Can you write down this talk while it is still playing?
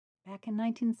back in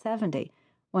 1970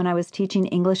 when I was teaching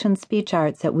English and speech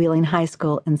arts at Wheeling High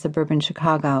School in suburban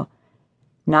Chicago.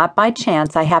 Not by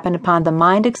chance, I happened upon the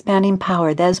mind-expanding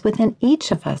power that is within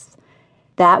each of us,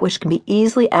 that which can be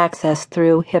easily accessed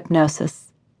through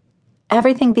hypnosis.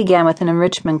 Everything began with an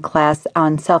enrichment class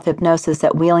on self-hypnosis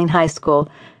at Wheeling High School.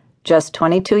 Just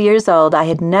 22 years old, I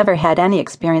had never had any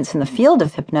experience in the field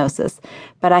of hypnosis,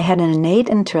 but I had an innate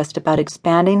interest about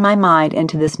expanding my mind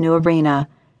into this new arena.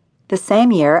 The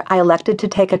same year, I elected to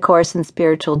take a course in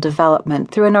spiritual development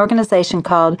through an organization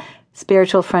called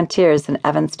Spiritual Frontiers in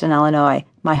Evanston, Illinois,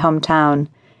 my hometown.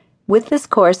 With this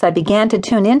course, I began to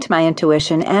tune into my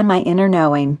intuition and my inner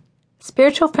knowing.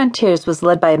 Spiritual Frontiers was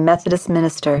led by a Methodist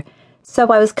minister,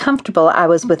 so I was comfortable I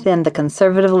was within the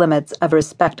conservative limits of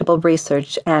respectable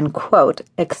research and, quote,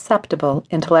 acceptable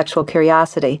intellectual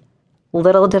curiosity.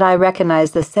 Little did I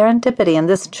recognize the serendipity in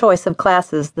this choice of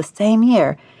classes the same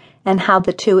year, and how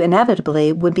the two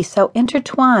inevitably would be so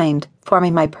intertwined,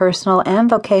 forming my personal and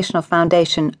vocational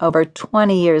foundation over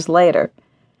 20 years later.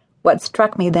 What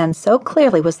struck me then so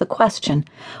clearly was the question,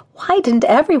 why didn't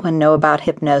everyone know about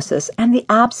hypnosis and the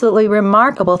absolutely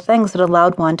remarkable things it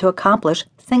allowed one to accomplish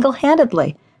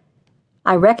single-handedly?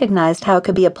 I recognized how it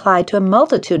could be applied to a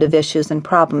multitude of issues and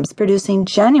problems, producing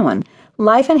genuine,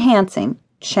 life-enhancing,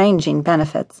 changing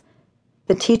benefits.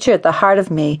 The teacher at the heart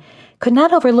of me could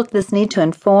not overlook this need to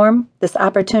inform, this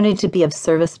opportunity to be of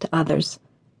service to others.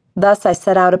 Thus I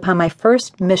set out upon my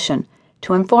first mission,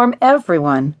 to inform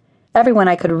everyone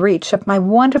I could reach of my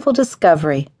wonderful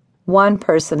discovery, one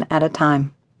person at a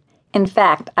time. In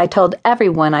fact, I told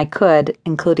everyone I could,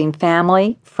 including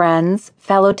family, friends,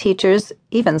 fellow teachers,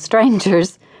 even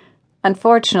strangers.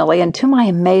 Unfortunately, and to my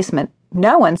amazement,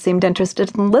 no one seemed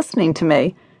interested in listening to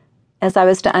me. As I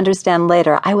was to understand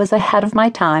later, I was ahead of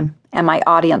my time, and my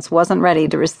audience wasn't ready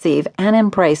to receive and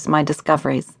embrace my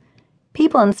discoveries.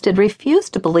 People instead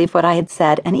refused to believe what I had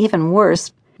said, and even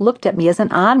worse, looked at me as an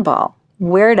oddball,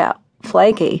 weirdo,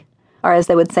 flaky, or as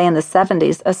they would say in the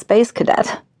 70s, a space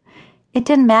cadet. It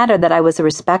didn't matter that I was a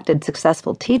respected,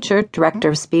 successful teacher, director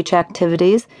of speech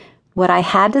activities. What I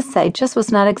had to say just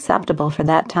was not acceptable for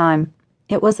that time.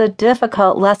 It was a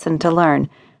difficult lesson to learn.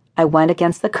 I went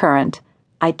against the current.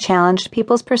 I challenged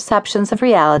people's perceptions of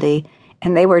reality,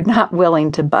 and they were not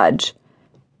willing to budge.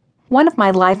 One of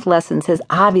my life lessons has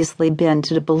obviously been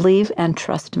to believe and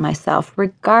trust in myself,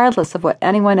 regardless of what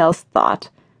anyone else thought.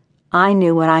 I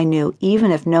knew what I knew,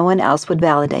 even if no one else would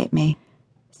validate me.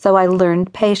 So I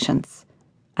learned patience.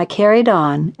 I carried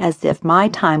on as if my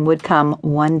time would come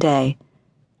one day.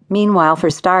 Meanwhile, for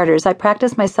starters, I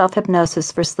practiced my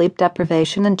self-hypnosis for sleep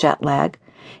deprivation and jet lag,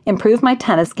 improved my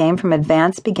tennis game from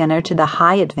advanced beginner to the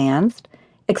high advanced,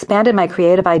 expanded my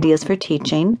creative ideas for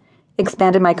teaching,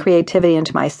 expanded my creativity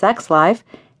into my sex life,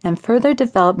 and further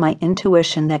developed my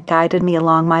intuition that guided me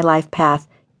along my life path,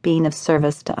 being of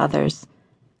service to others.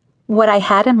 What I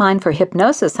had in mind for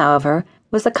hypnosis, however,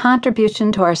 was a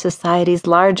contribution to our society's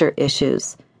larger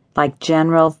issues, like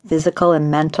general physical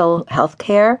and mental health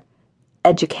care,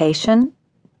 education,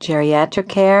 geriatric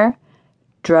care,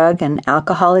 drug and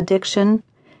alcohol addiction,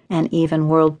 and even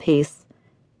world peace.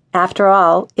 After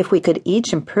all, if we could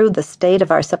each improve the state of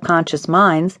our subconscious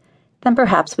minds, then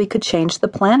perhaps we could change the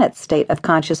planet's state of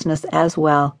consciousness as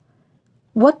well.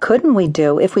 What couldn't we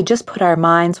do if we just put our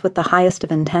minds with the highest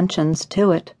of intentions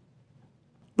to it?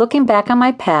 Looking back on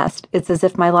my past, it's as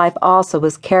if my life also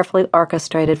was carefully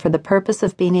orchestrated for the purpose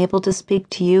of being able to speak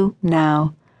to you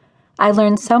now. I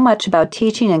learned so much about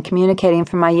teaching and communicating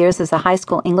from my years as a high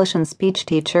school English and speech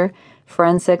teacher,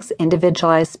 forensics,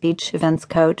 individualized speech events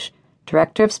coach,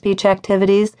 director of speech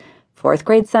activities, 4th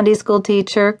grade Sunday school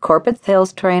teacher, corporate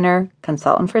sales trainer,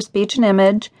 consultant for speech and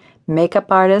image,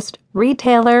 makeup artist,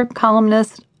 retailer,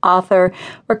 columnist, author,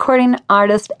 recording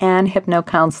artist, and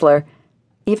hypno-counselor.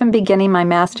 Even beginning my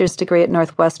master's degree at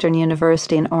Northwestern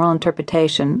University in oral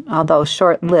interpretation, although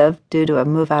short-lived due to a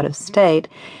move out of state,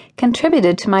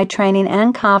 contributed to my training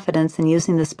and confidence in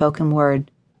using the spoken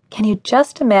word. Can you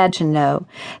just imagine, though,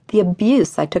 the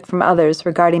abuse I took from others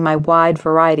regarding my wide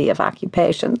variety of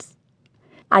occupations?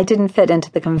 I didn't fit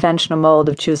into the conventional mold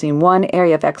of choosing one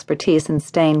area of expertise and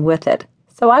staying with it,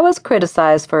 so I was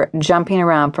criticized for jumping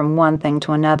around from one thing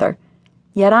to another.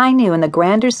 Yet I knew in the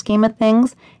grander scheme of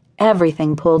things,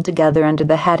 everything pulled together under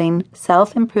the heading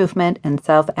self-improvement and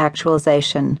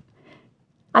self-actualization.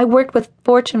 I worked with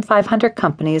Fortune 500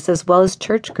 companies as well as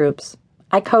church groups.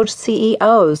 I coached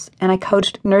CEOs, and I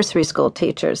coached nursery school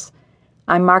teachers.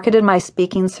 I marketed my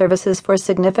speaking services for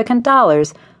significant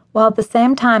dollars, while at the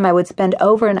same time I would spend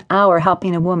over an hour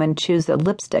helping a woman choose a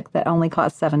lipstick that only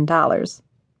cost $7.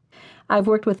 I've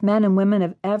worked with men and women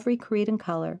of every creed and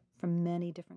color from many different